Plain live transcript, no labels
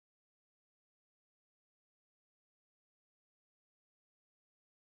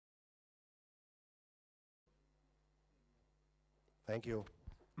Thank you.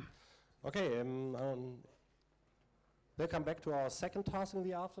 Okay, welcome back to our second task in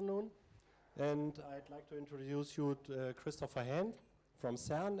the afternoon. And I'd like to introduce you to Christophe Haen from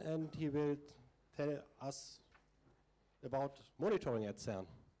CERN, and he will tell us about monitoring at CERN.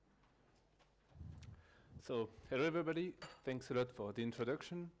 So, hello everybody, thanks a lot for the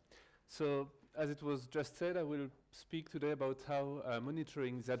introduction. So, as it was just said, I will speak today about how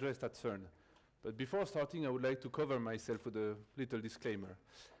monitoring is addressed at CERN. But before starting, I would like to cover myself with a little disclaimer.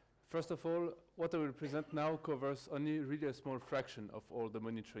 First of all, what I will present now covers only really a small fraction of all the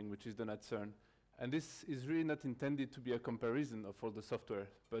monitoring which is done at CERN. And this is really not intended to be a comparison of all the software,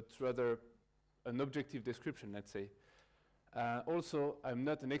 but rather an objective description, let's say. Also, I'm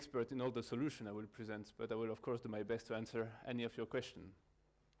not an expert in all the solution I will present, but I will of course do my best to answer any of your questions.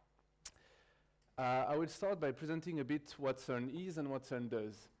 I will start by presenting a bit what CERN is and what CERN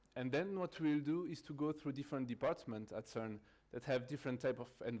does. And then what we'll do is to go through different departments at CERN that have different type of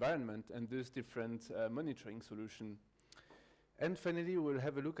environment and thus different monitoring solution. And finally, we'll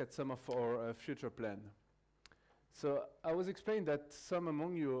have a look at some of our future plan. So I was explained that some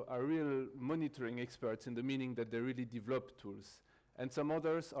among you are real monitoring experts in the meaning that they really develop tools. And some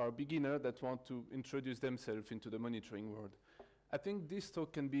others are beginners that want to introduce themselves into the monitoring world. I think this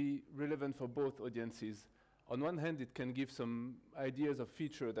talk can be relevant for both audiences. On one hand, it can give some ideas of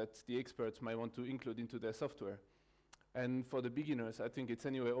feature that the experts might want to include into their software. And for the beginners, I think it's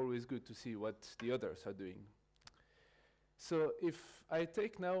anyway always good to see what the others are doing. So if I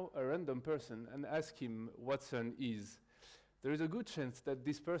take now a random person and ask him what CERN is, there is a good chance that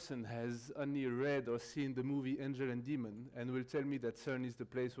this person has only read or seen the movie Angel and Demon and will tell me that CERN is the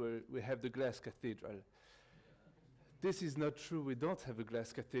place where we have the glass cathedral. This is not true, we don't have a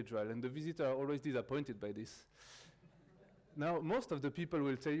glass cathedral, and the visitors are always disappointed by this. Now, most of the people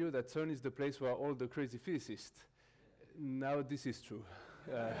will tell you that CERN is the place where all the crazy physicists. Now, this is true.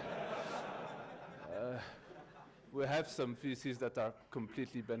 We have some physicists that are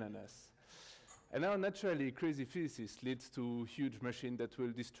completely bananas. And now, naturally, crazy physicists leads to huge machines that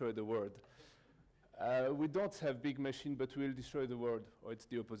will destroy the world. We don't have big machines, but we'll destroy the world. Or it's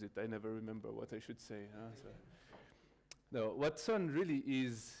the opposite, I never remember what I should say. No, what CERN really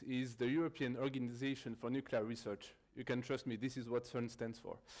is the European Organization for Nuclear Research. You can trust me, this is what CERN stands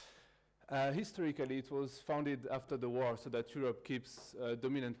for. Historically, it was founded after the war so that Europe keeps a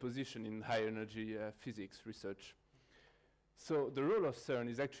dominant position in high energy physics research. So the role of CERN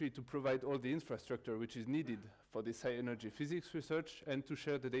is actually to provide all the infrastructure which is needed for this high energy physics research and to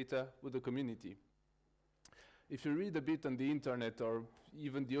share the data with the community. If you read a bit on the internet or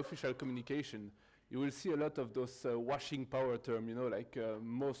even the official communication, you will see a lot of those washing power terms, you know, like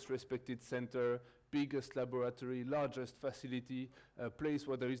most respected center, biggest laboratory, largest facility, a place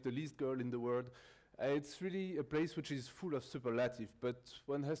where there is the least girl in the world. It's really a place which is full of superlative, but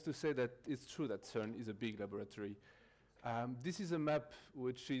one has to say that it's true that CERN is a big laboratory. This is a map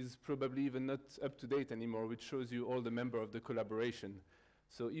which is probably even not up to date anymore, which shows you all the members of the collaboration.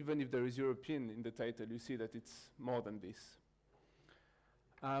 So even if there is European in the title, you see that it's more than this.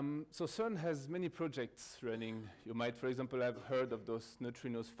 So CERN has many projects running. You might, for example, have heard of those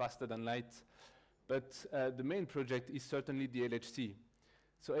neutrinos faster than light. But the main project is certainly the LHC.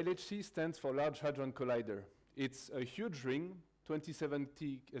 So LHC stands for Large Hadron Collider. It's a huge ring, 27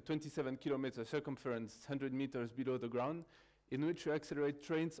 kilometers circumference, 100 meters below the ground, in which you accelerate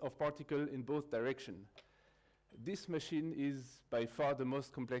trains of particles in both directions. This machine is by far the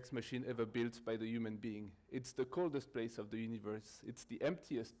most complex machine ever built by the human being. It's the coldest place of the universe. It's the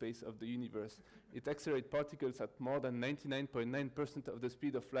emptiest place of the universe. It accelerates particles at more than 99.9% of the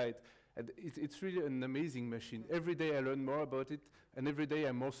speed of light. And it's really an amazing machine. Every day I learn more about it, and every day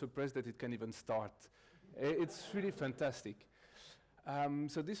I'm more surprised that it can even start. It's really fantastic.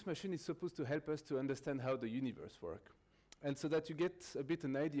 So this machine is supposed to help us to understand how the universe works. And so that you get a bit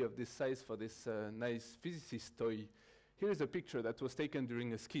an idea of this size for this nice physicist toy, here is a picture that was taken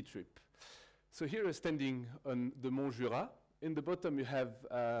during a ski trip. So here is standing on the Mont Jura. In the bottom you have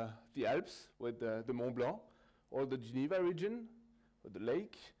the Alps with the Mont Blanc, or the Geneva region, or the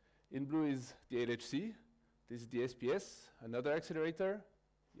lake. In blue is the LHC. This is the SPS, another accelerator,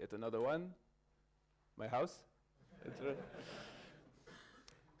 yet another one, my house.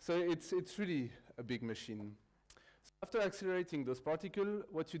 So it's really a big machine. After accelerating those particles,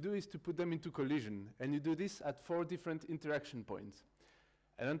 what you do is to put them into collision, and you do this at 4 different interaction points.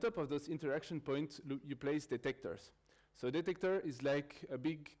 And on top of those interaction points, you place detectors. So a detector is like a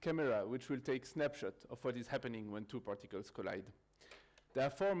big camera which will take snapshot of what is happening when 2 particles collide. There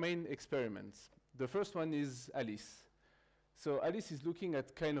are 4 main experiments. The first one is ALICE. So ALICE is looking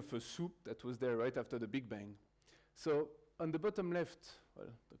at kind of a soup that was there right after the Big Bang. So on the bottom left, well,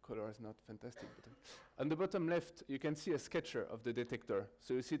 the color is not fantastic, but on the bottom left, you can see a sketcher of the detector.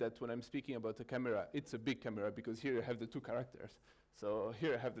 So you see that when I'm speaking about a camera, it's a big camera, because here you have the two characters. So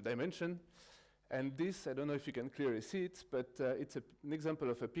here I have the dimension. And this, I don't know if you can clearly see it, but it's an example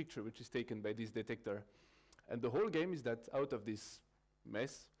of a picture which is taken by this detector. And the whole game is that out of this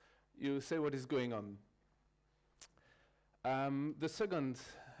mess, you say what is going on. The second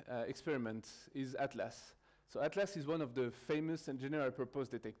experiment is ATLAS. So ATLAS is one of the famous and general purpose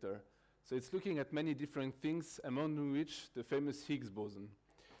detector. So it's looking at many different things, among which the famous Higgs boson.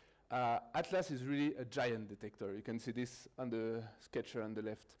 ATLAS is really a giant detector. You can see this on the sketcher on the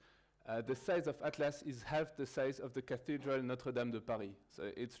left. The size of ATLAS is half the size of the Cathedral Notre-Dame de Paris. So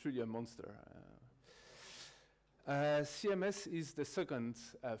it's really a monster. CMS is the second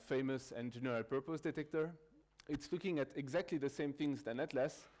famous and general purpose detector. It's looking at exactly the same things than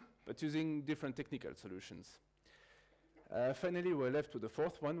ATLAS, but using different technical solutions. Finally, we're left with the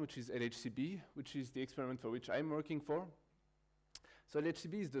fourth one, which is LHCb, which is the experiment for which I'm working for. So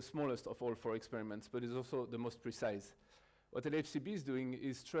LHCb is the smallest of all 4 experiments, but is also the most precise. What LHCb is doing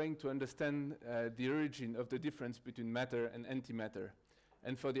is trying to understand the origin of the difference between matter and antimatter.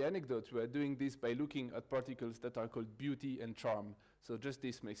 And for the anecdote, we are doing this by looking at particles that are called beauty and charm. So just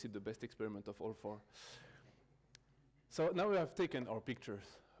this makes it the best experiment of all 4. So now we have taken our pictures.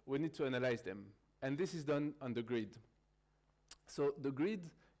 We need to analyze them. And this is done on the grid. So the grid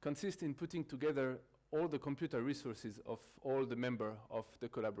consists in putting together all the computer resources of all the members of the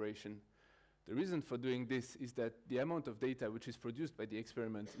collaboration. The reason for doing this is that the amount of data which is produced by the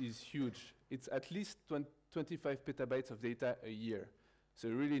experiment is huge. It's at least 25 petabytes of data a year. So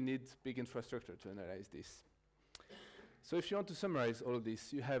you really need big infrastructure to analyze this. So if you want to summarize all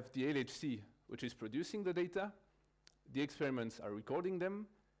this, you have the LHC, which is producing the data. The experiments are recording them.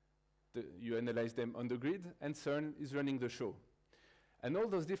 You analyze them on the grid, and CERN is running the show. And all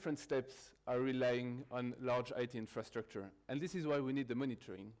those different steps are relying on large IT infrastructure. And this is why we need the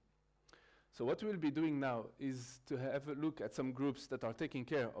monitoring. So what we'll be doing now is to have a look at some groups that are taking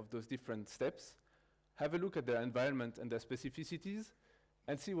care of those different steps, have a look at their environment and their specificities,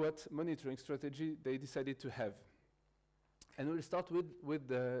 and see what monitoring strategy they decided to have. And we'll start with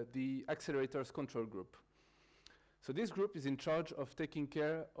the accelerators control group. So this group is in charge of taking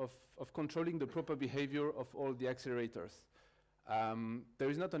care of controlling the proper behavior of all the accelerators. There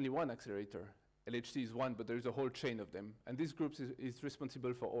is not only one accelerator. LHC is one, but there is a whole chain of them. And this group is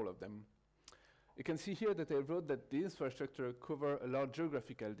responsible for all of them. You can see here that I wrote that the infrastructure covers a large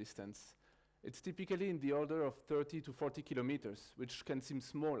geographical distance. It's typically in the order of 30 to 40 kilometers, which can seem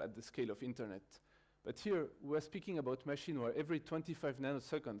small at the scale of internet. But here, we're speaking about machine where every 25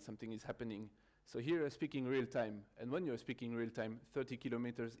 nanoseconds something is happening. So here you're speaking real time. And when you're speaking real time, 30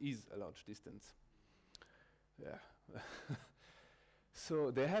 kilometers is a large distance. Yeah.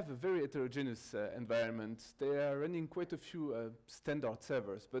 So they have a very heterogeneous environment. They are running quite a few standard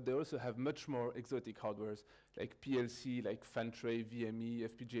servers, but they also have much more exotic hardwares, like PLC, like fan tray, VME,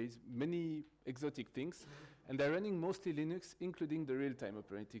 FPGAs, many exotic things. And they're running mostly Linux, including the real-time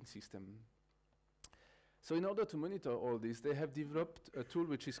operating system. So in order to monitor all this, they have developed a tool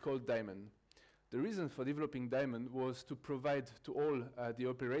which is called Daemon. The reason for developing Daemon was to provide to all the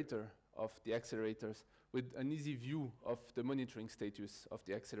operator of the accelerators with an easy view of the monitoring status of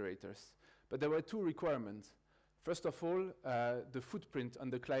the accelerators. But there were 2 requirements. First of all, the footprint on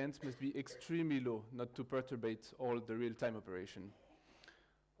the client must be extremely low, not to perturbate all the real-time operation.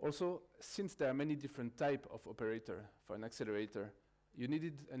 Also, since there are many different types of operator for an accelerator, you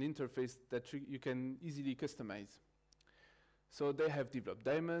needed an interface that you can easily customize. So they have developed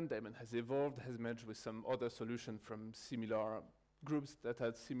Daemon. Daemon has evolved, has merged with some other solution from similar groups that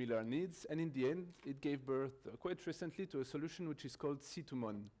had similar needs, and in the end, it gave birth quite recently to a solution which is called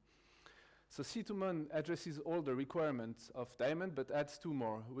C2MON. So C2MON addresses all the requirements of Daemon, but adds 2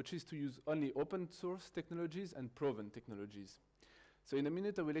 more, which is to use only open source technologies and proven technologies. So in a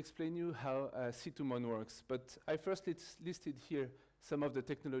minute, I will explain you how C2MON works, but I first listed here some of the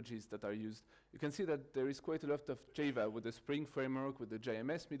technologies that are used. You can see that there is quite a lot of Java with the Spring framework, with the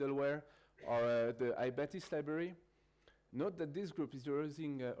JMS middleware, or the iBatis library. Note that this group is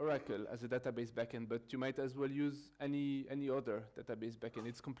using Oracle as a database backend, but you might as well use any other database backend.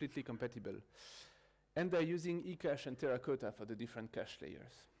 It's completely compatible. And they're using eCache and Terracotta for the different cache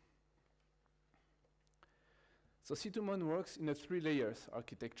layers. So C2MON works in a 3 layers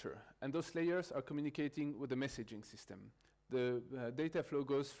architecture, and those layers are communicating with the messaging system. The data flow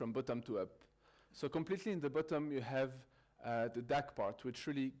goes from bottom to up. So completely in the bottom, you have the DAC part, which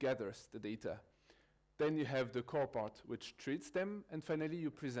really gathers the data. Then you have the core part, which treats them, and finally you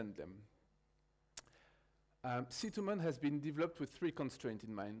present them. C2MON has been developed with 3 constraints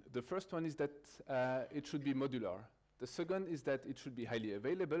in mind. The first one is that it should be modular. The second is that it should be highly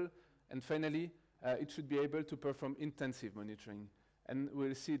available. And finally, it should be able to perform intensive monitoring. And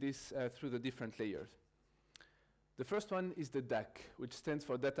we'll see this through the different layers. The first one is the DAC, which stands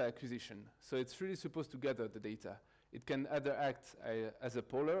for data acquisition. So it's really supposed to gather the data. It can either act as a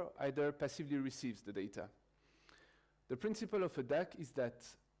poller, either passively receives the data. The principle of a DAC is that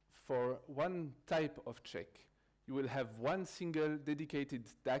for one type of check, you will have one single dedicated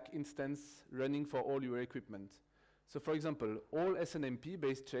DAC instance running for all your equipment. So for example, all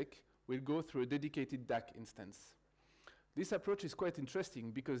SNMP-based check will go through a dedicated DAC instance. This approach is quite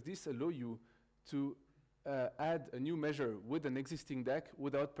interesting because this allows you to add a new measure with an existing DAC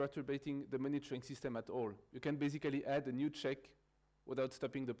without perturbating the monitoring system at all. You can basically add a new check without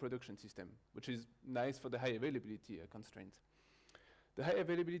stopping the production system, which is nice for the high availability constraint. The high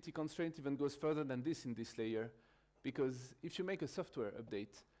availability constraint even goes further than this in this layer, because if you make a software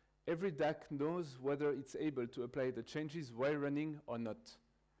update, every DAC knows whether it's able to apply the changes while running or not.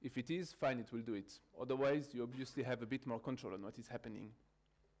 If it is, fine, it will do it. Otherwise, you obviously have a bit more control on what is happening.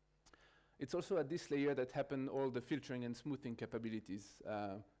 It's also at this layer that happen all the filtering and smoothing capabilities,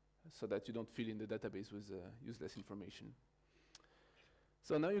 so that you don't fill in the database with useless information.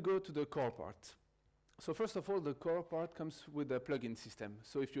 So now you go to the core part. So first of all, the core part comes with a plugin system.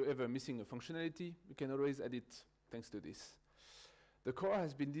 So if you're ever missing a functionality, you can always add it thanks to this. The core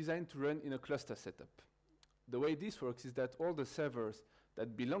has been designed to run in a cluster setup. The way this works is that all the servers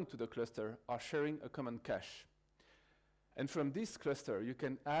that belong to the cluster are sharing a common cache. And from this cluster, you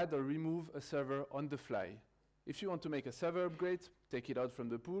can add or remove a server on the fly. If you want to make a server upgrade, take it out from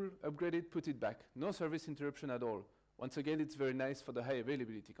the pool, upgrade it, put it back. No service interruption at all. Once again, it's very nice for the high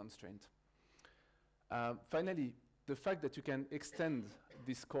availability constraint. Finally, the fact that you can extend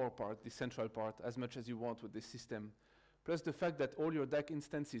this core part, this central part, as much as you want with this system, plus the fact that all your DAC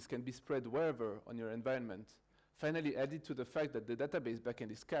instances can be spread wherever on your environment, finally added to the fact that the database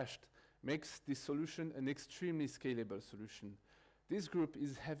backend is cached, makes this solution an extremely scalable solution. This group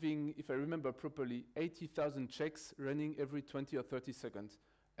is having, if I remember properly, 80,000 checks running every 20 or 30 seconds.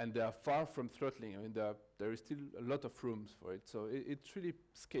 And they are far from throttling. I mean, there is still a lot of room for it. So it really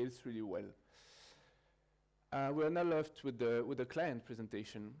scales really well. We are now left with the client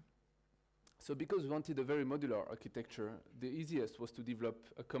presentation. So because we wanted a very modular architecture, the easiest was to develop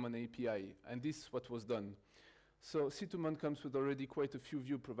a common API. And this is what was done. So C2MON comes with already quite a few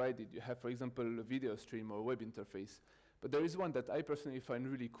views provided. You have, for example, a video stream or a web interface. But there is one that I personally find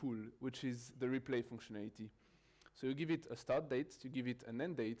really cool, which is the replay functionality. So you give it a start date, you give it an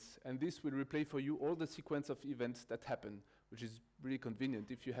end date, and this will replay for you all the sequence of events that happen, which is really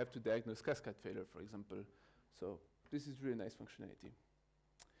convenient if you have to diagnose cascade failure, for example. So this is really nice functionality.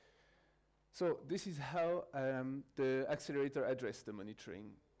 So this is how the accelerator addressed the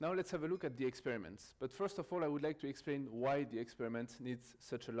monitoring. Now let's have a look at the experiments. But first of all, I would like to explain why the experiment needs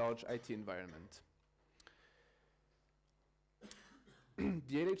such a large IT environment.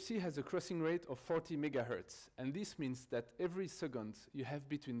 The LHC has a crossing rate of 40 megahertz, and this means that every second you have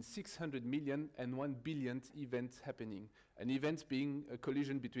between 600 million and 1 billion events happening, an event being a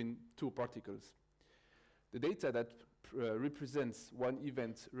collision between two particles. The data that represents one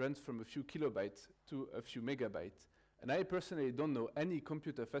event runs from a few kilobytes to a few megabytes, and I personally don't know any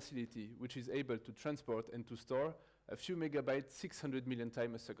computer facility which is able to transport and to store a few megabytes 600 million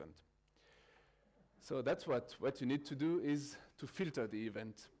times a second. So that's what you need to do is to filter the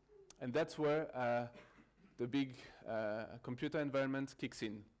event. And that's where the big computer environment kicks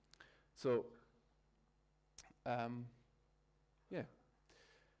in. So, yeah.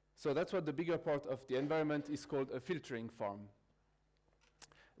 So that's what the bigger part of the environment is called a filtering farm.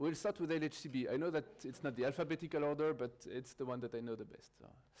 We'll start with LHCb. I know that it's not the alphabetical order, but it's the one that I know the best.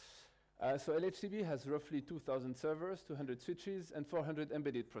 So LHCb has roughly 2,000 servers, 200 switches, and 400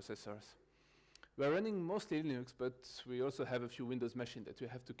 embedded processors. We're running mostly Linux, but we also have a few Windows machines that we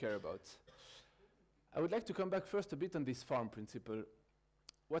have to care about. I would like to come back first a bit on this farm principle.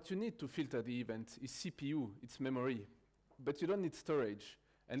 What you need to filter the event is CPU, it's memory, but you don't need storage.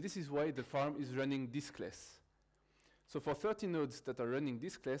 And this is why the farm is running diskless. So for 30 nodes that are running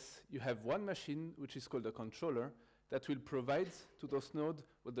diskless, you have one machine, which is called a controller, that will provide to those nodes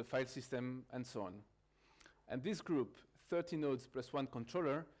with the file system and so on. And this group, 30 nodes plus one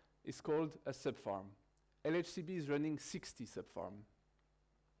controller, is called a subfarm. LHCb is running 60 subfarm.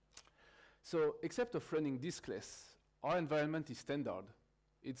 So except of running diskless, our environment is standard.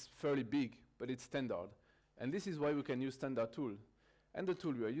 It's fairly big, but it's standard. And this is why we can use standard tool. And the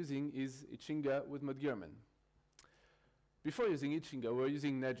tool we are using is Ichinga with Modgerman. Before using Ichinga, we were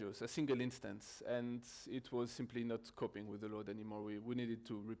using Nagios, a single instance, and it was simply not coping with the load anymore. We needed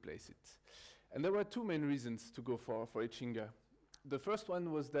to replace it. And there were two main reasons to go for Ichinga. The first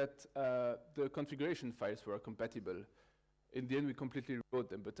one was that the configuration files were compatible. In the end, we completely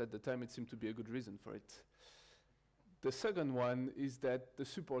rewrote them, but at the time, it seemed to be a good reason for it. The second one is that the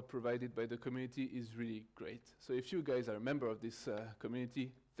support provided by the community is really great. So if you guys are a member of this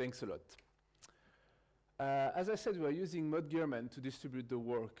community, thanks a lot. As I said, we are using mod gearmen to distribute the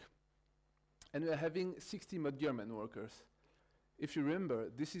work. And we are having 60 mod gearmen workers. If you remember,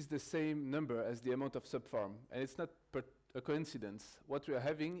 this is the same number as the amount of subfarm. And it's not a coincidence. What we are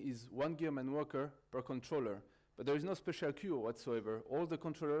having is 1 gearman worker per controller. But there is no special queue whatsoever. All the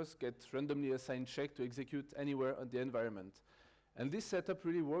controllers get randomly assigned check to execute anywhere on the environment. And this setup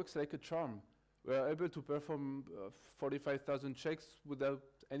really works like a charm. We are able to perform 45,000 checks without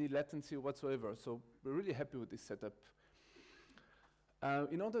any latency whatsoever. So we're really happy with this setup.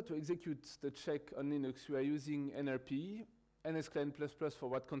 In order to execute the check on Linux, we are using NRP, NSClient++ for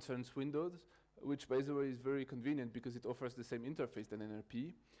what concerns Windows, which by the way is very convenient because it offers the same interface than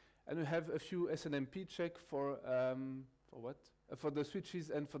NRP. And we have a few SNMP check for what? For the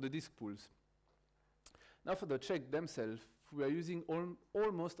switches and for the disk pools. Now for the check themselves, we are using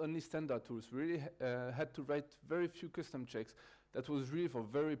almost only standard tools. We really had to write very few custom checks that was really for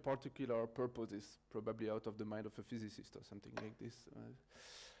very particular purposes, probably out of the mind of a physicist or something like this.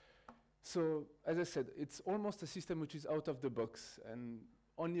 So as I said, it's almost a system which is out of the box and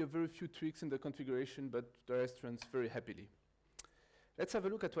only a very few tweaks in the configuration, but the rest runs very happily. Let's have a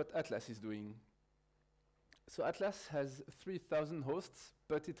look at what Atlas is doing. So Atlas has 3,000 hosts,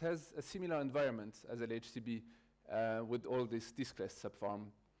 but it has a similar environment as LHCb with all this diskless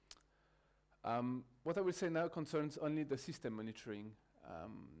subfarm. What I will say now concerns only the system monitoring.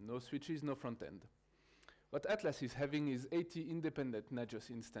 No switches, no front end. What Atlas is having is 80 independent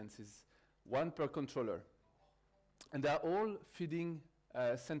Nagios instances, 1 per controller. And they are all feeding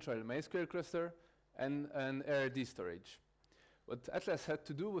a central MySQL cluster and an ARD storage. What Atlas had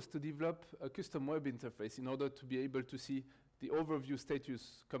to do was to develop a custom web interface in order to be able to see the overview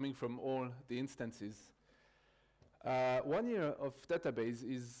status coming from all the instances. 1 year of database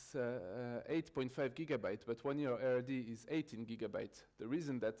is 8.5 gigabyte, but 1 year ARD is 18 gigabyte. The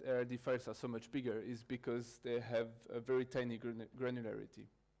reason that ARD files are so much bigger is because they have a very tiny granularity.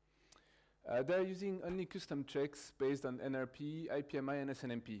 They're using only custom checks based on NRP, IPMI, and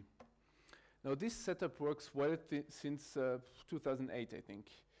SNMP. Now this setup works well since 2008, I think,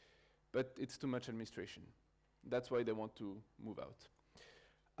 but it's too much administration. That's why they want to move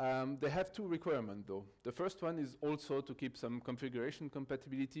out. They have 2 requirements though. The first one is also to keep some configuration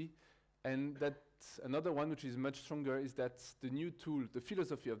compatibility, and that's another one which is much stronger is that the new tool, the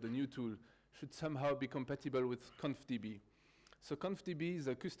philosophy of the new tool, should somehow be compatible with ConfDB. So ConfDB is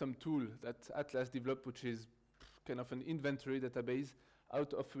a custom tool that Atlas developed, which is kind of an inventory database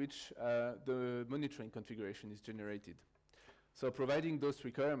out of which the monitoring configuration is generated. So providing those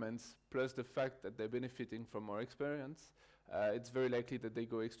requirements, plus the fact that they're benefiting from our experience, it's very likely that they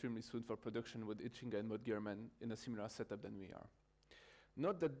go extremely soon for production with Ichinga and mod gearmen in a similar setup than we are.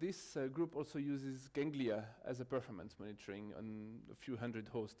 Note that this group also uses Ganglia as a performance monitoring on a few hundred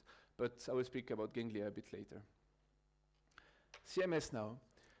hosts, but I will speak about Ganglia a bit later. CMS now.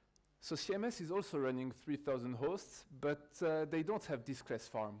 So CMS is also running 3,000 hosts, but they don't have diskless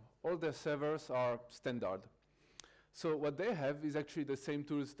farm. All their servers are standard. So what they have is actually the same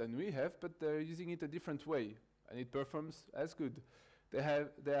tools than we have, but they're using it a different way, and it performs as good. They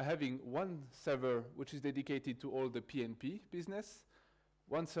are having 1 server which is dedicated to all the PNP business,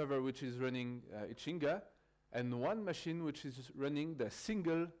 1 server which is running Ichinga, and 1 machine which is running the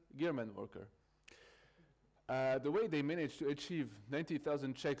single gearman worker. The way they managed to achieve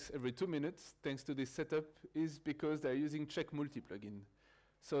 90,000 checks every 2 minutes, thanks to this setup, is because they're using check multi plugin.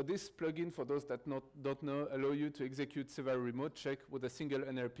 So this plugin, for those that don't know, allow you to execute several remote check with a single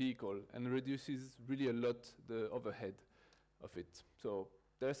NRP call and reduces really a lot the overhead of it. So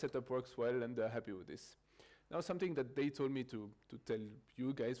their setup works well and they're happy with this. Now something that they told me to tell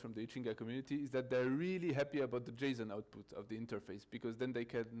you guys from the Ichinga community is that they're really happy about the JSON output of the interface, because then they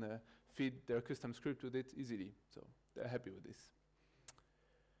can feed their custom script with it easily. So they're happy with this.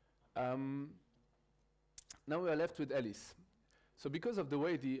 Now we are left with Alice. So because of the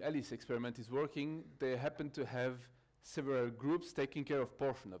way the Alice experiment is working, they happen to have several groups taking care of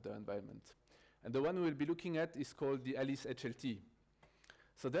portion of their environment. And the one we'll be looking at is called the Alice HLT.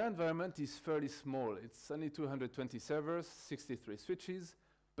 So their environment is fairly small. It's only 220 servers, 63 switches,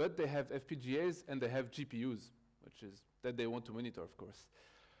 but they have FPGAs and they have GPUs, which is that they want to monitor, of course.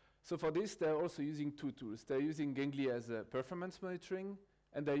 So for this, they're also using two tools. They're using Ganglia as a performance monitoring,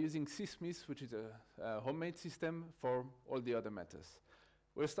 and they're using CSMIS, which is a homemade system for all the other matters.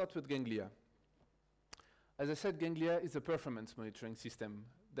 We'll start with Ganglia. As I said, Ganglia is a performance monitoring system.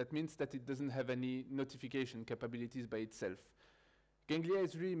 That means that it doesn't have any notification capabilities by itself. Ganglia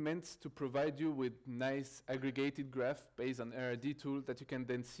is really meant to provide you with nice aggregated graph based on RRD tool that you can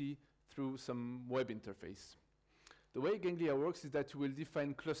then see through some web interface. The way Ganglia works is that you will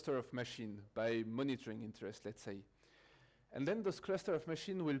define cluster of machine by monitoring interest, let's say. And then those cluster of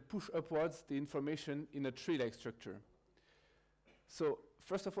machine will push upwards the information in a tree-like structure. So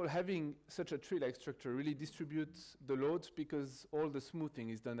first of all, having such a tree-like structure really distributes the loads because all the smoothing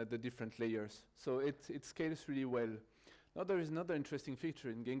is done at the different layers. So it scales really well. Now there is another interesting feature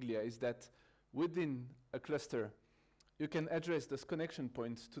in Ganglia is that within a cluster, you can address those connection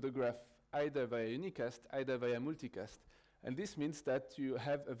points to the graph either via unicast, either via multicast. And this means that you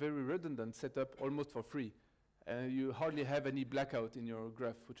have a very redundant setup almost for free. You hardly have any blackout in your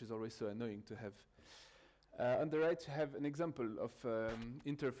graph, which is always so annoying to have. On the right, you have an example of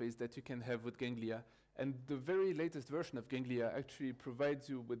interface that you can have with Ganglia. And the very latest version of Ganglia actually provides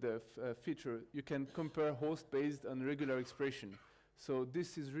you with a feature. You can compare host based on regular expression. So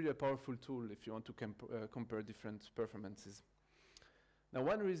this is really a powerful tool if you want to compare different performances. Now,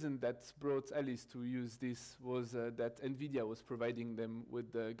 one reason that brought Alice to use this was that NVIDIA was providing them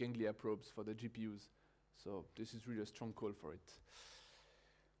with the Ganglia probes for the GPUs. So this is really a strong call for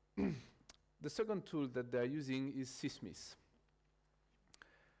it. The second tool that they're using is CSMIS.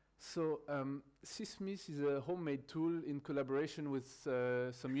 So CSMIS is a homemade tool in collaboration with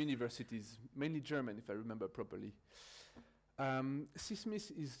some universities, mainly German, if I remember properly.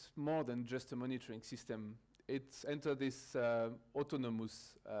 CSMIS is more than just a monitoring system. It's entered this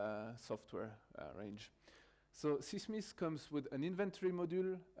autonomous software range. So CSMIS comes with an inventory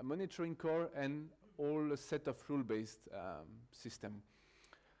module, a monitoring core, and all a set of rule-based system.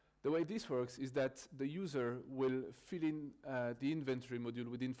 The way this works is that the user will fill in the inventory module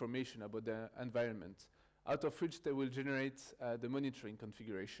with information about the environment, out of which they will generate the monitoring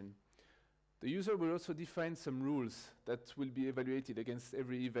configuration. The user will also define some rules that will be evaluated against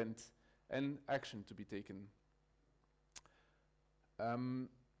every event and action to be taken.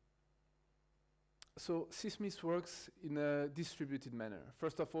 So CSMIS works in a distributed manner.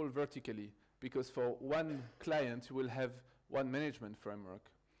 First of all, vertically, because for one client, you will have one management framework.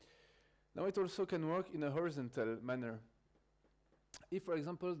 Now it also can work in a horizontal manner. If, for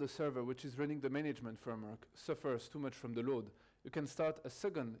example, the server which is running the management framework suffers too much from the load, you can start a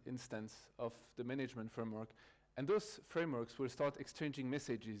second instance of the management framework, and those frameworks will start exchanging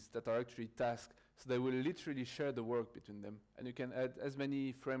messages that are actually tasks, so they will literally share the work between them, and you can add as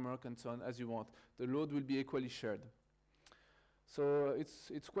many framework and so on as you want. The load will be equally shared. So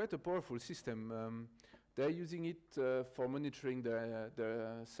it's quite a powerful system. They're using it for monitoring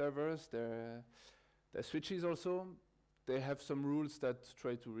their servers, their switches also. They have some rules that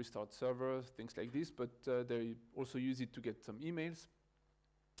try to restart servers, things like this, but they also use it to get some emails.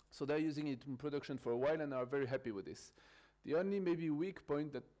 So they're using it in production for a while and are very happy with this. The only maybe weak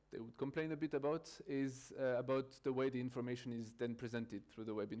point that they would complain a bit about is about the way the information is then presented through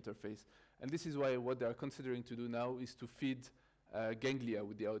the web interface. And this is why what they are considering to do now is to feed Ganglia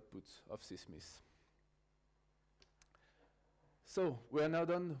with the output of CSMIS. So we are now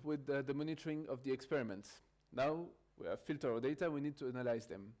done with the monitoring of the experiments. Now we have filtered our data, we need to analyze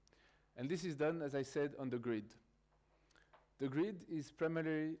them. And this is done, as I said, on the grid. The grid is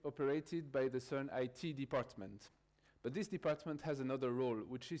primarily operated by the CERN IT department. But this department has another role,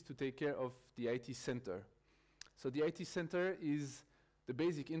 which is to take care of the IT center. So the IT center is the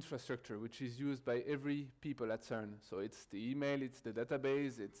basic infrastructure, which is used by every people at CERN. So it's the email, it's the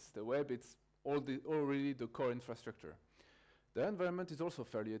database, it's the web, it's all really the core infrastructure. The environment is also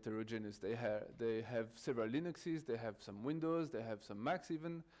fairly heterogeneous. They have several Linuxes, they have some Windows, they have some Macs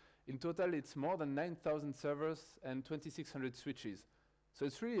even. In total, it's more than 9,000 servers and 2,600 switches. So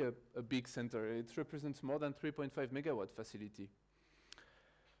it's really a big center. It represents more than 3.5 megawatt facility.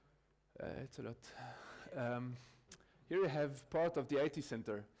 It's a lot. Here you have part of the IT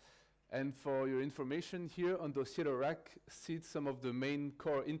center. And for your information, here on the yellow rack sits some of the main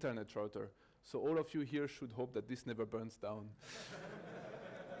core internet router. So all of you here should hope that this never burns down.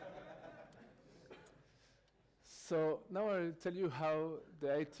 So now I'll tell you how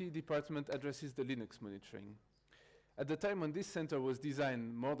the IT department addresses the Linux monitoring. At the time when this center was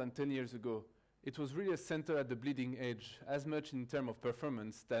designed more than 10 years ago, it was really a center at the bleeding edge, as much in terms of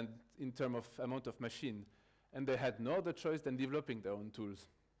performance than in terms of amount of machine. And they had no other choice than developing their own tools.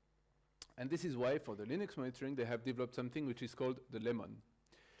 And this is why for the Linux monitoring, they have developed something which is called the Lemon.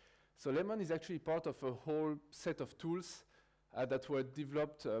 So Lemon is actually part of a whole set of tools that were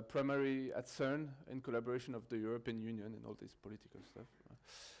developed primarily at CERN in collaboration of the European Union and all this political stuff,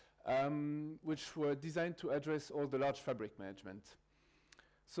 which were designed to address all the large fabric management.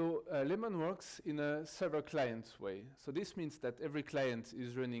 So Lemon works in a server client way. So this means that every client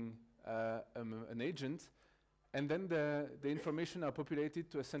is running an agent, and then the information are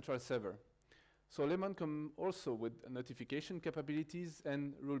populated to a central server. So Lemon come also with notification capabilities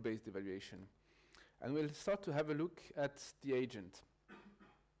and rule-based evaluation. And we'll start to have a look at the agent.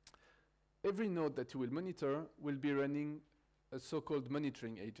 Every node that you will monitor will be running a so-called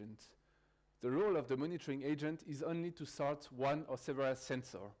monitoring agent. The role of the monitoring agent is only to start one or several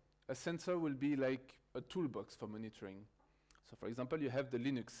sensors. A sensor will be like a toolbox for monitoring. So for example, you have the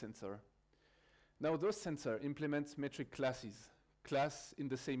Linux sensor. Now those sensors implement metric classes. Class in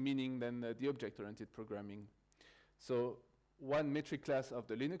the same meaning than the object-oriented programming. So one metric class of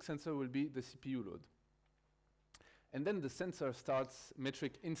the Linux sensor will be the CPU load. And then the sensor starts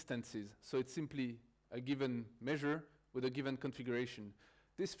metric instances. So it's simply a given measure with a given configuration.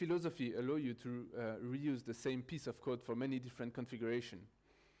 This philosophy allows you to reuse the same piece of code for many different configurations.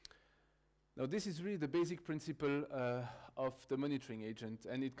 Now this is really the basic principle of the monitoring agent,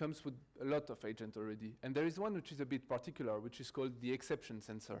 and it comes with a lot of agents already. And there is one which is a bit particular, which is called the exception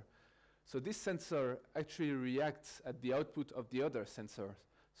sensor. So this sensor actually reacts at the output of the other sensors.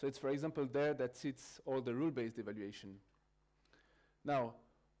 So it's, for example, there that sits all the rule-based evaluation. Now,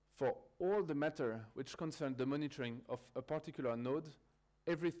 for all the matter which concern the monitoring of a particular node,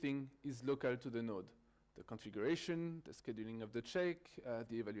 everything is local to the node. The configuration, the scheduling of the check,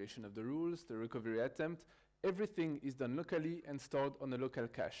 the evaluation of the rules, the recovery attempt, everything is done locally and stored on a local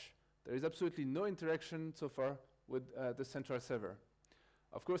cache. There is absolutely no interaction so far with the central server.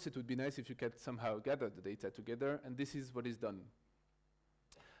 Of course, it would be nice if you could somehow gather the data together, and this is what is done.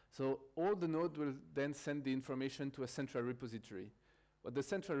 So all the nodes will then send the information to a central repository. What the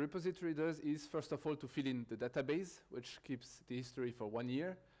central repository does is, first of all, to fill in the database, which keeps the history for 1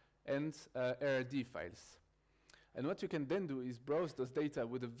 year, and RRD files. And what you can then do is browse those data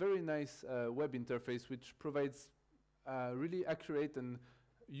with a very nice web interface, which provides really accurate and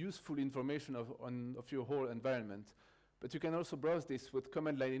useful information of your whole environment. But you can also browse this with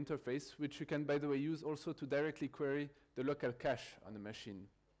command line interface, which you can, by the way, use also to directly query the local cache on the machine.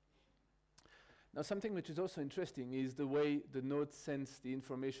 Now, something which is also interesting is the way the node sends the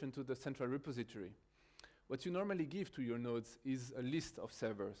information to the central repository. What you normally give to your nodes is a list of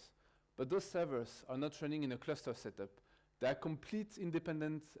servers, but those servers are not running in a cluster setup. They are complete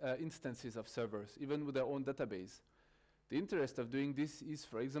independent instances of servers, even with their own database. The interest of doing this is,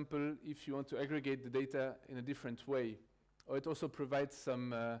 for example, if you want to aggregate the data in a different way, or it also provides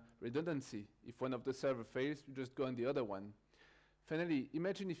some redundancy. If one of the servers fails, you just go on the other one. Finally,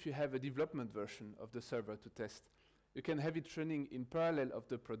 imagine if you have a development version of the server to test. You can have it running in parallel of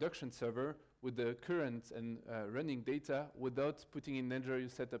the production server with the current and running data without putting in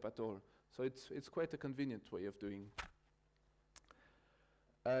dangerous setup at all. So it's quite a convenient way of doing.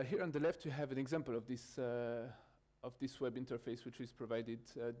 Here on the left, you have an example of this web interface which is provided.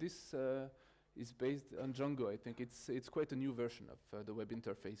 This is based on Django. I think it's quite a new version of the web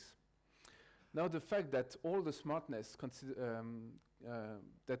interface. Now, the fact that all the smartness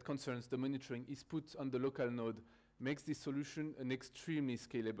that concerns the monitoring is put on the local node makes this solution an extremely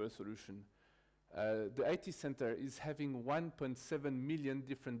scalable solution. The IT center is having 1.7 million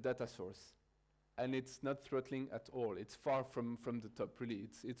different data sources, and it's not throttling at all. It's far from the top, really.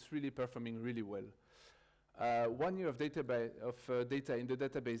 It's really performing really well. 1 year of data in the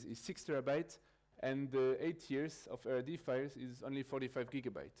database is 6 terabytes, and 8 years of RD files is only 45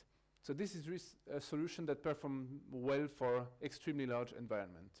 gigabytes. So this is a solution that performs well for extremely large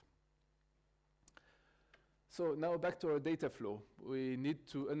environment. So now back to our data flow. We need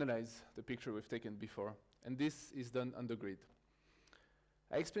to analyze the picture we've taken before, and this is done on the grid.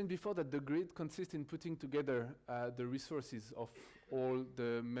 I explained before that the grid consists in putting together the resources of all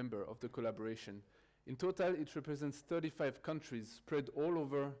the members of the collaboration. In total, it represents 35 countries spread all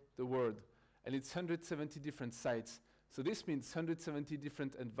over the world, and it's 170 different sites. So this means 170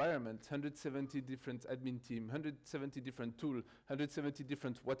 different environments, 170 different admin team, 170 different tools, 170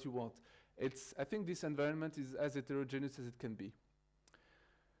 different what you want. I think this environment is as heterogeneous as it can be.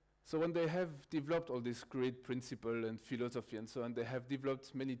 So when they have developed all this grid principle and philosophy and so on, they have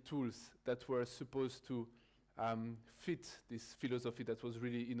developed many tools that were supposed to fit this philosophy that was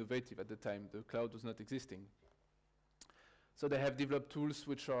really innovative at the time. The cloud was not existing. So they have developed tools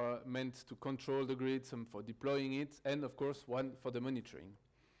which are meant to control the grid, some for deploying it, and of course one for the monitoring.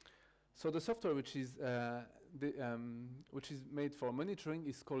 So the software which is which is made for monitoring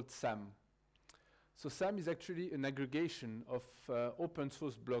is called SAM. So SAM is actually an aggregation of open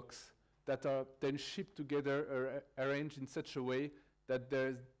source blocks that are then shipped together or arranged in such a way that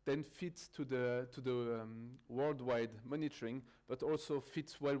there then fits to the worldwide monitoring, but also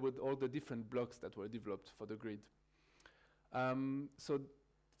fits well with all the different blocks that were developed for the grid. So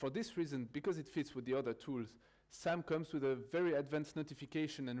for this reason, because it fits with the other tools, SAM comes with a very advanced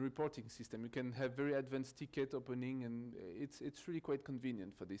notification and reporting system. You can have very advanced ticket opening, and it's really quite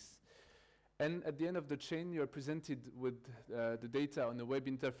convenient for this. And at the end of the chain, you are presented with the data on a web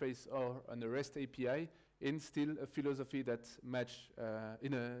interface or on a REST API in still a philosophy that match,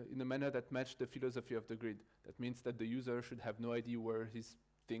 in a manner that match the philosophy of the grid. That means that the user should have no idea where his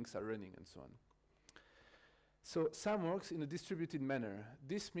things are running and so on. So SAM works in a distributed manner.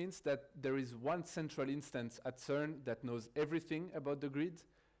 This means that there is one central instance at CERN that knows everything about the grid,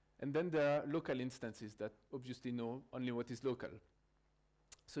 and then there are local instances that obviously know only what is local.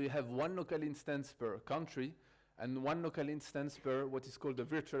 So you have one local instance per country and one local instance per what is called a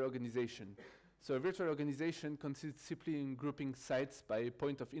virtual organization. So a virtual organization consists simply in grouping sites by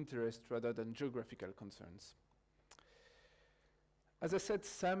point of interest rather than geographical concerns. As I said,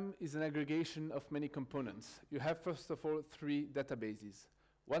 SAM is an aggregation of many components. You have, first of all, 3 databases.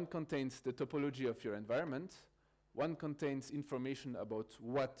 One contains the topology of your environment, one contains information about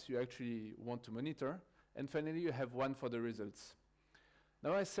what you actually want to monitor, and finally you have one for the results.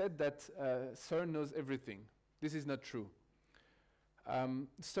 Now I said that CERN knows everything. This is not true.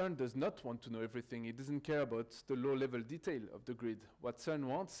 CERN does not want to know everything. It doesn't care about the low-level detail of the grid. What CERN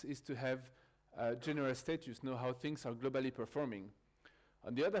wants is to have general status, know how things are globally performing.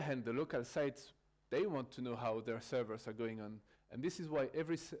 On the other hand, the local sites, they want to know how their servers are going on. And this is why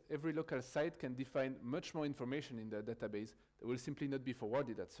every local site can define much more information in their database that will simply not be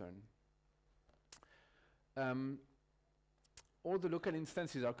forwarded at CERN. All the local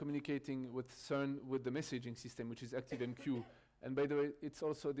instances are communicating with CERN with the messaging system, which is ActiveMQ. And by the way, it's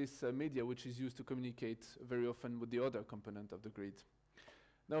also this media which is used to communicate very often with the other component of the grid.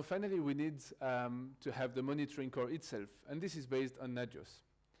 Now, finally, we need to have the monitoring core itself, and this is based on Nagios.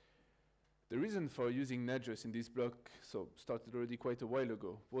 The reason for using Nagios in this block, so started already quite a while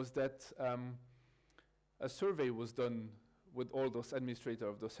ago, was that a survey was done with all those administrators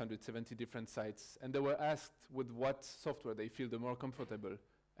of those 170 different sites, and they were asked with what software they feel the more comfortable,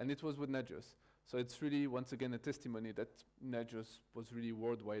 and it was with Nagios. So it's really, once again, a testimony that Nagios was really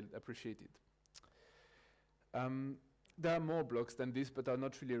worldwide appreciated. There are more blocks than this, but are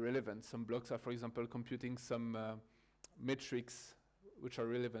not really relevant. Some blocks are, for example, computing some metrics which are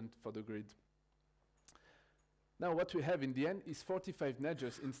relevant for the grid. Now, what we have in the end is 45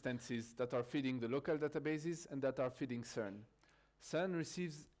 Nagios instances that are feeding the local databases and that are feeding CERN. CERN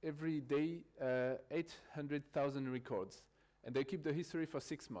receives every day 800,000 records, and they keep the history for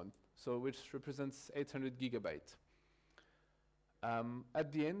 6 months, so which represents 800 gigabytes.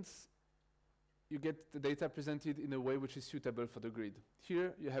 At the end, you get the data presented in a way which is suitable for the grid.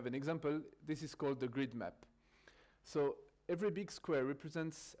 Here you have an example. This is called the grid map. So every big square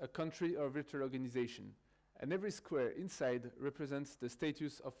represents a country or virtual organization, and every square inside represents the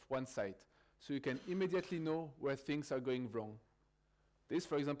status of one site. So you can immediately know where things are going wrong. This,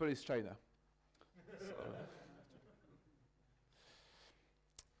 for example, is China.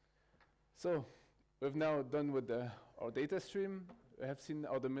 So we've now done with our data stream. We have seen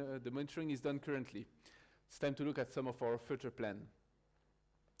how the monitoring is done currently. It's time to look at some of our future plan.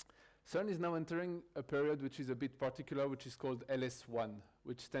 CERN is now entering a period which is a bit particular, which is called LS1,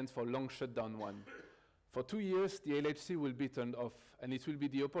 which stands for Long Shutdown 1. For 2 years, the LHC will be turned off, and it will be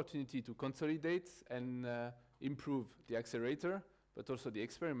the opportunity to consolidate and improve the accelerator, but also the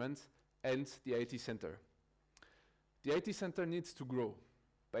experiments and the IT center. The IT center needs to grow.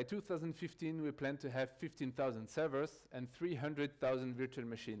 By 2015, we plan to have 15,000 servers and 300,000 virtual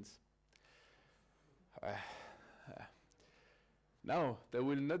machines. Now, there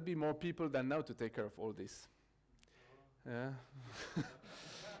will not be more people than now to take care of all this. And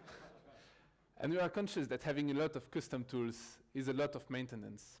we are conscious that having a lot of custom tools is a lot of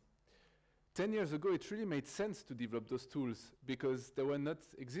maintenance. 10 years ago, it really made sense to develop those tools because they were not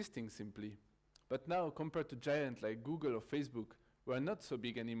existing simply. But now, compared to giants like Google or Facebook, we are not so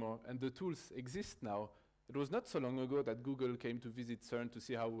big anymore, and the tools exist now. It was not so long ago that Google came to visit CERN to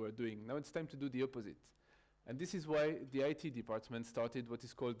see how we were doing. Now it's time to do the opposite. And this is why the IT department started what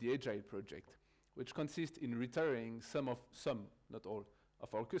is called the Agile project, which consists in retiring some, not all,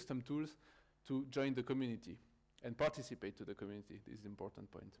 of our custom tools to join the community and participate to the community. This is an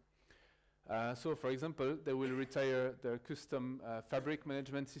important point. So, for example, they will retire their custom fabric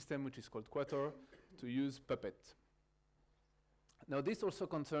management system, which is called Quator. to use Puppet. Now this also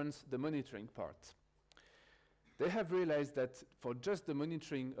concerns the monitoring part. They have realized that for just the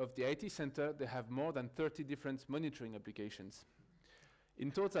monitoring of the IT center, they have more than 30 different monitoring applications.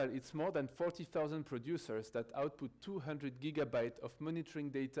 In total, it's more than 40,000 producers that output 200 gigabytes of monitoring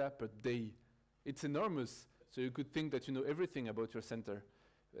data per day. It's enormous, so you could think that you know everything about your center.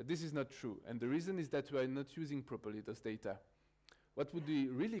 This is not true, and the reason is that we are not using properly those data. What would be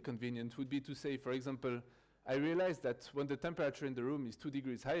really convenient would be to say, for example, I realize that when the temperature in the room is 2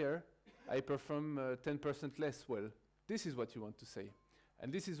 degrees higher, I perform 10% less well. This is what you want to say.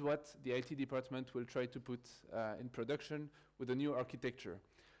 And this is what the IT department will try to put in production with a new architecture.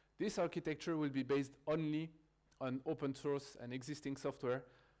 This architecture will be based only on open source and existing software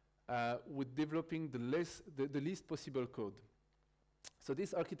with developing the least possible code. So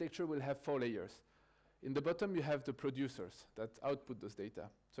this architecture will have 4 layers. In the bottom, you have the producers that output those data.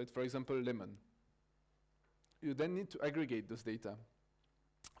 So it's, for example, Lemon. You then need to aggregate those data.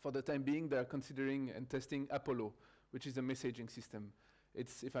 For the time being, they are considering and testing Apollo, which is a messaging system.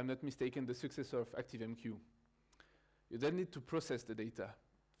 It's, if I'm not mistaken, the successor of ActiveMQ. You then need to process the data.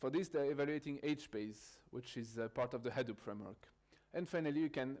 For this, they're evaluating HBase, which is part of the Hadoop framework. And finally, you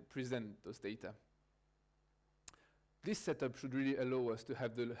can present those data. This setup should really allow us to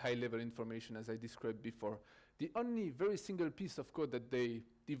have the high-level information as I described before. The only very single piece of code that they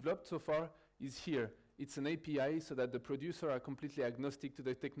developed so far is here. It's an API so that the producer are completely agnostic to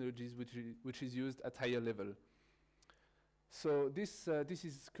the technologies which is used at higher level. So this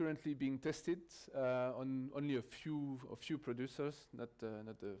is currently being tested on only a few producers, not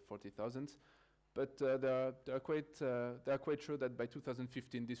the 40,000, but they are quite sure that by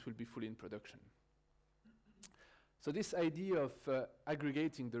 2015 this will be fully in production. So this idea of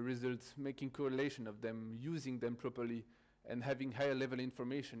aggregating the results, making correlation of them, using them properly, and having higher level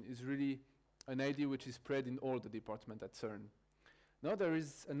information is really an idea which is spread in all the departments at CERN. Now there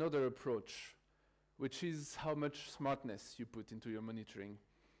is another approach, which is how much smartness you put into your monitoring.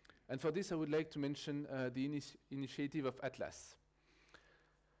 And for this, I would like to mention the initiative of Atlas.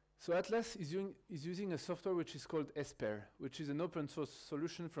 So Atlas is using a software which is called Esper, which is an open source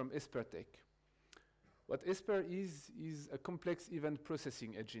solution from Espertech. What Esper is a complex event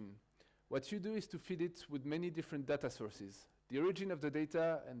processing engine. What you do is to feed it with many different data sources. The origin of the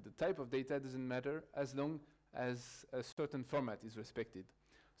data and the type of data doesn't matter as long as a certain format is respected.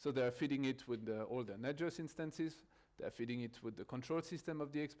 So they are feeding it with all the Nagios instances, they are feeding it with the control system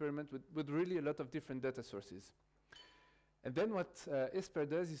of the experiment, with really a lot of different data sources. And then what Esper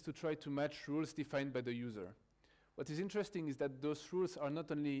does is to try to match rules defined by the user. What is interesting is that those rules are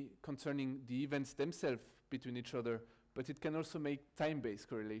not only concerning the events themselves between each other, but it can also make time-based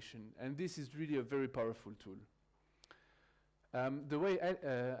correlation. And this is really a very powerful tool. The way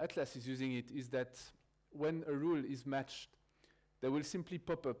Atlas is using it is that when a rule is matched, there will simply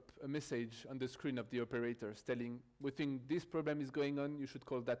pop up a message on the screen of the operators telling, we think this problem is going on, you should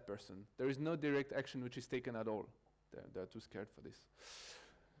call that person. There is no direct action which is taken at all. They're too scared for this.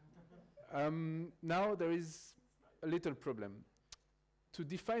 Now there is a little problem. To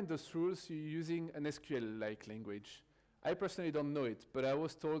define those rules, you're using an SQL-like language. I personally don't know it, but I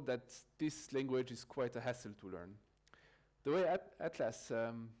was told that this language is quite a hassle to learn. The way Atlas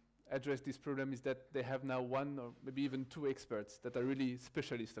addressed this problem is that they have now 1 or maybe even 2 experts that are really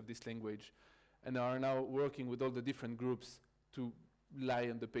specialists of this language and are now working with all the different groups to lie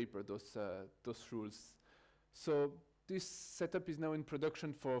on the paper those rules. So this setup is now in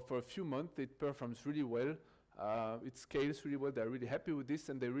production for a few months. It performs really well. It scales really well. They're really happy with this,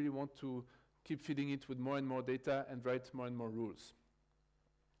 and they really want to keep feeding it with more and more data and write more and more rules.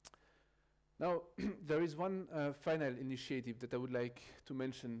 Now, there is one final initiative that I would like to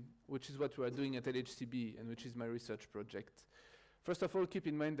mention, which is what we are doing at LHCb and which is my research project. First of all, keep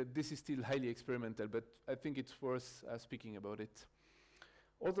in mind that this is still highly experimental, but I think it's worth speaking about it.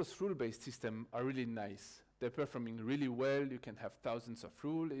 All those rule-based systems are really nice. They're performing really well. You can have thousands of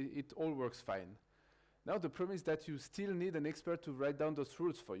rules. It all works fine. Now, the problem is that you still need an expert to write down those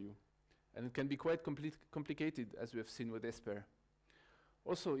rules for you. And it can be quite complicated, as we have seen with Esper.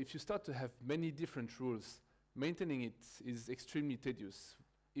 Also, if you start to have many different rules, maintaining it is extremely tedious,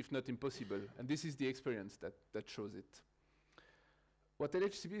 if not impossible. And this is the experience that shows it. What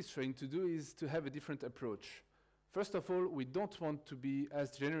LHCb is trying to do is to have a different approach. First of all, we don't want to be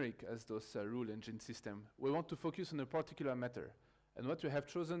as generic as those rule engine systems. We want to focus on a particular matter. And what we have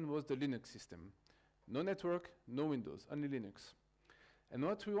chosen was the Linux system. No network, no Windows, only Linux. And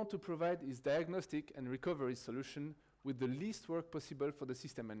what we want to provide is diagnostic and recovery solution with the least work possible for the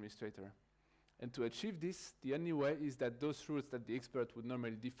system administrator. And to achieve this, the only way is that those rules that the expert would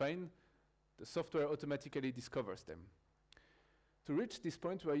normally define, The software automatically discovers them. To reach this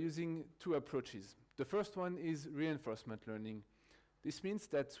point, we are using two approaches. The first one is reinforcement learning. This means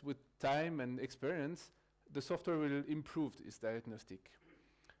that with time and experience, the software will improve its diagnostic.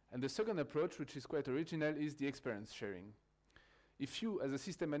 And the second approach, which is quite original, is the experience sharing. If you, as a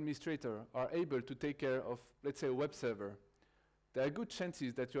system administrator, are able to take care of, let's say, a web server, there are good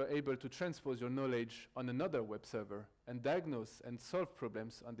chances that you are able to transpose your knowledge on another web server and diagnose and solve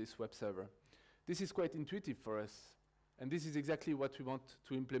problems on this web server. This is quite intuitive for us, and this is exactly what we want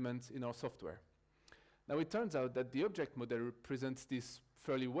to implement in our software. Now, it turns out that the object model represents this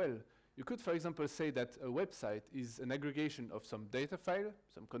fairly well. You could, for example, say that a website is an aggregation of some data file,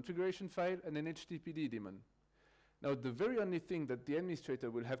 some configuration file, and an HTTPD daemon. Now, the very only thing that the administrator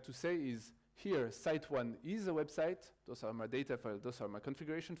will have to say is, here, site 1 is a website, those are my data file, those are my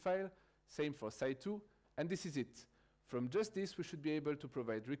configuration file, same for site 2, and this is it. From just this, we should be able to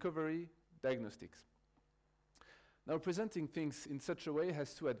provide recovery, diagnostics. Now, presenting things in such a way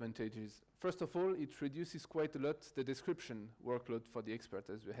has two advantages. First of all, it reduces quite a lot the description workload for the expert,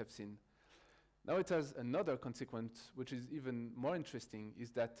 as we have seen. Now, it has another consequence, which is even more interesting,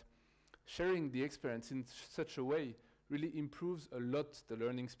 is that sharing the experience in such a way really improves a lot the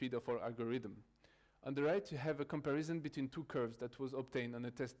learning speed of our algorithm. On the right, you have a comparison between two curves that was obtained on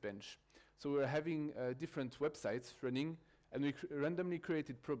a test bench. So we're having different websites running, and we randomly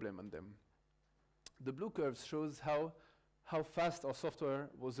created problem on them. The blue curve shows how fast our software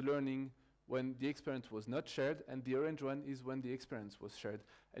was learning when the experience was not shared, and the orange one is when the experience was shared.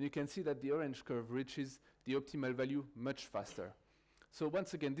 And you can see that the orange curve reaches the optimal value much faster. So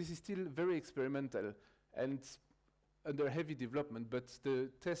once again, this is still very experimental and under heavy development, but the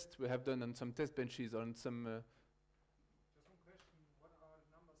test we have done on some test benches on some... Just one question, what are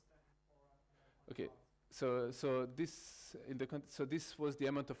the numbers standing for? Okay, so this so this was the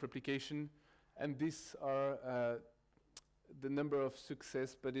amount of replication, and these are the number of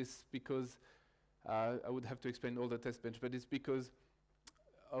success, but it's because I would have to explain all the test bench, but it's because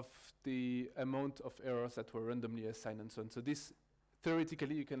of the amount of errors that were randomly assigned and so on. So this,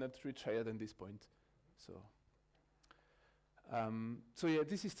 theoretically, you cannot reach higher than this point. So yeah,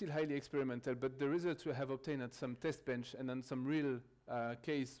 this is still highly experimental, but the results we have obtained at some test bench and on some real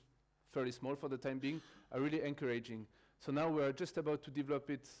case, fairly small for the time being, are really encouraging. So now we're just about to develop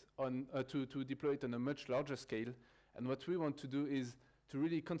it on, to deploy it on a much larger scale. And what we want to do is to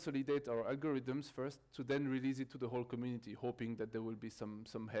really consolidate our algorithms first, to then release it to the whole community, hoping that there will be some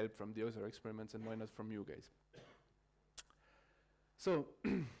help from the other experiments, and why not from you guys. So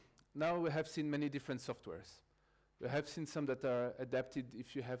now we have seen many different softwares. We have seen some that are adapted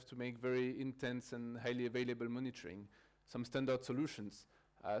if you have to make very intense and highly available monitoring, some standard solutions,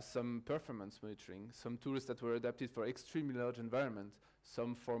 some performance monitoring, some tools that were adapted for extremely large environment,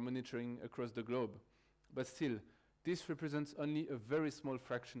 some for monitoring across the globe. But still, this represents only a very small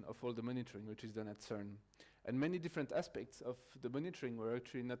fraction of all the monitoring which is done at CERN. And many different aspects of the monitoring were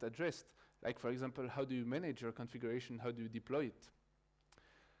actually not addressed, like, for example, how do you manage your configuration, how do you deploy it?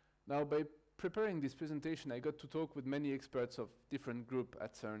 Now, by preparing this presentation, I got to talk with many experts of different groups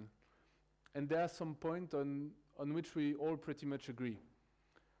at CERN. And there are some points on which we all pretty much agree.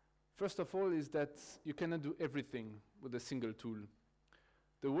 First of all is that you cannot do everything with a single tool.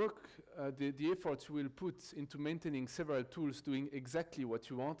 The work, the effort you will put into maintaining several tools doing exactly what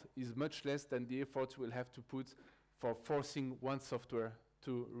you want is much less than the effort you will have to put for forcing one software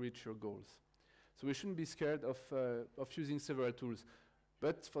to reach your goals. So we shouldn't be scared of using several tools.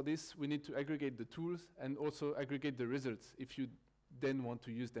 But for this, we need to aggregate the tools and also aggregate the results if you then want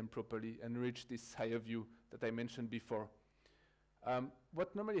to use them properly and reach this higher view that I mentioned before.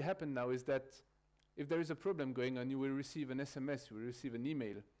 What normally happens now is that if there is a problem going on, you will receive an SMS, you will receive an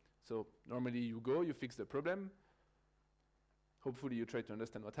email. So normally you go, you fix the problem. Hopefully you try to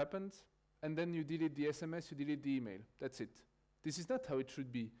understand what happens. And then you delete the SMS, you delete the email. That's it. This is not how it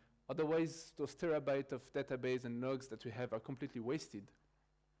should be. Otherwise, those terabytes of database and logs that we have are completely wasted.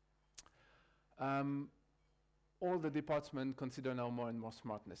 All the departments consider now more and more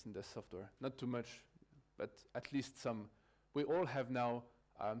smartness in the software. Not too much, but at least some. We all have now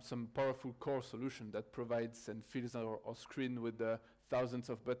some powerful core solution that provides and fills our screen with thousands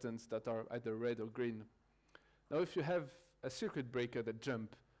of buttons that are either red or green. Now, if you have a circuit breaker that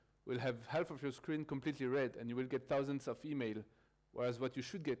jump, will have half of your screen completely red, and you will get thousands of email, whereas what you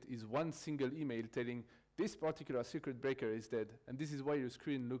should get is one single email telling this particular circuit breaker is dead, and this is why your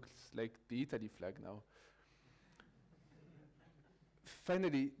screen looks like the Italy flag now.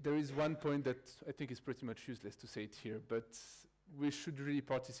 Finally, there is one point that I think is pretty much useless to say it here, but we should really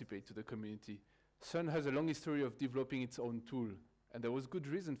participate to the community. CERN has a long history of developing its own tool, And there was good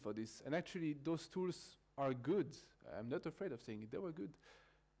reason for this. And actually, those tools are good. I'm not afraid of saying it. They were good.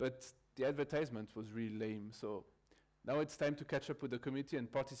 But the advertisement was really lame. So now it's time to catch up with the community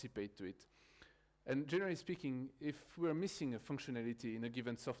and participate to it. And generally speaking, if we're missing a functionality in a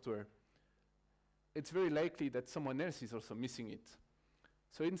given software, it's very likely that someone else is also missing it.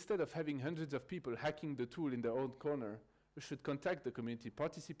 So instead of having hundreds of people hacking the tool in their own corner, we should contact the community,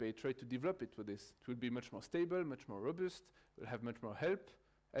 participate, try to develop it with this. It will be much more stable, much more robust, will have much more help,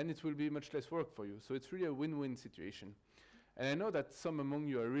 and it will be much less work for you. So it's really a win-win situation. And I know that some among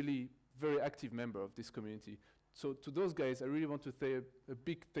you are really very active members of this community. So to those guys, I really want to say a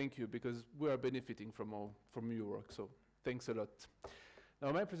big thank you, because we are benefiting from your work. So thanks a lot.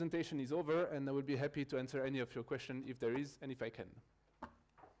 Now my presentation is over, and I will be happy to answer any of your questions if there is, and if I can.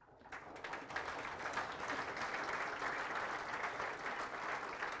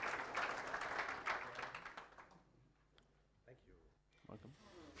 Thank you. Welcome.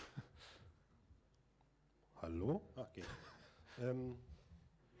 Hello? Okay.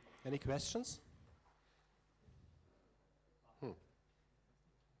 Any questions?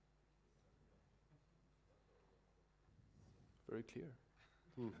 Very clear.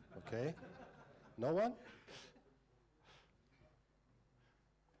 Okay. No one?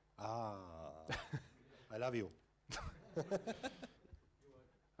 Ah, I love you.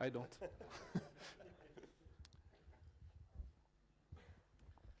 I don't.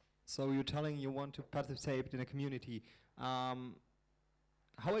 So you're telling you want to participate in a community. How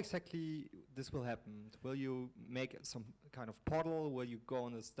exactly this will happen? Will you make some kind of portal? Will you go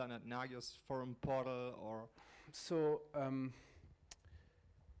on the standard Nagios forum portal, or? So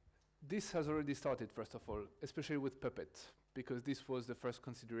this has already started, first of all, especially with Puppet, because this was the first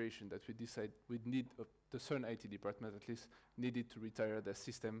consideration that we decided we'd need, the CERN IT department at least, needed to retire their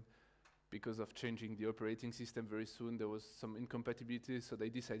system because of changing the operating system very soon. There was some incompatibility, so they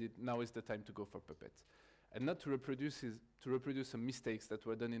decided now is the time to go for Puppet. And not to reproduce some mistakes that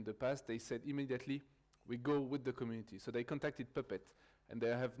were done in the past, they said immediately, we go with the community. So they contacted Puppet, and they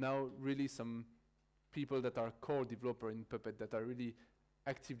have now really some people that are core developer in Puppet that are really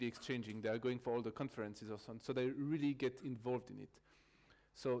actively exchanging. They are going for all the conferences or so on. So they really get involved in it.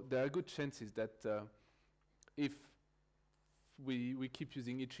 So there are good chances that if we keep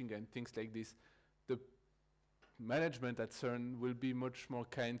using itching and things like this, the management at CERN will be much more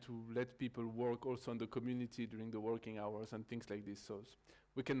kind to let people work also on the community during the working hours and things like this. So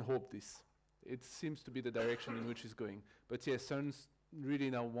we can hope this. It seems to be the direction in which it's going. But yes, CERN's really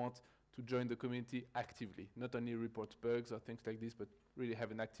now want to join the community actively, not only report bugs or things like this, but really have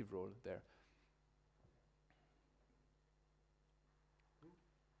an active role there.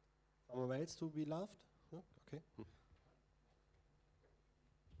 Someone else to be loved? No? Okay.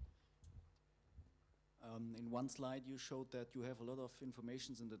 In one slide you showed that you have a lot of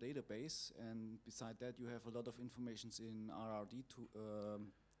informations in the database, and beside that you have a lot of informations in RRD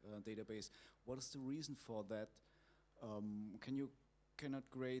database. What is the reason for that? Cannot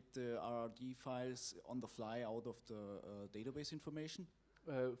create the RRD files on the fly out of the database information?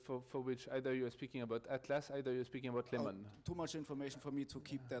 For which either you're speaking about Atlas, either you're speaking about Lemon. Too much information for me to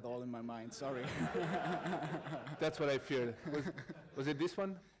keep that all in my mind, sorry. That's what I feared. Was it this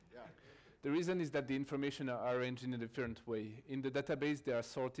one? Yeah. The reason is that the information are arranged in a different way. In the database, they are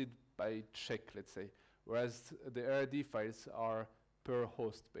sorted by check, let's say, whereas the RRD files are per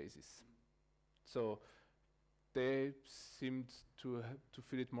host basis. So they seemed to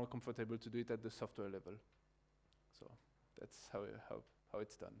feel it more comfortable to do it at the software level. So that's how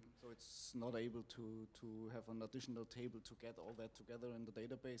it's done. So it's not able to have an additional table to get all that together in the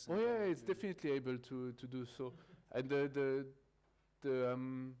database? Oh yeah, it's definitely able to do so. And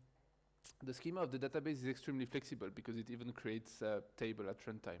the schema of the database is extremely flexible because it even creates a table at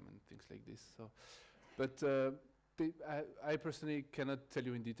runtime and things like this. So, but I personally cannot tell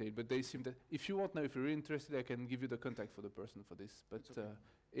you in detail, but they seem that if you want now, if you're really interested, I can give you the contact for the person for this. But it's, okay.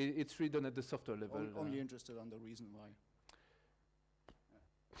 It's really done at the software level. Only interested on the reason why.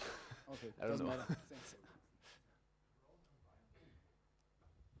 Yeah. Okay, I don't doesn't know. matter. Thanks.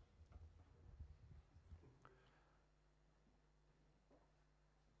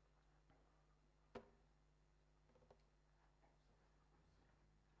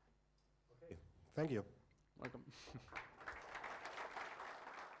 Thank you. Welcome.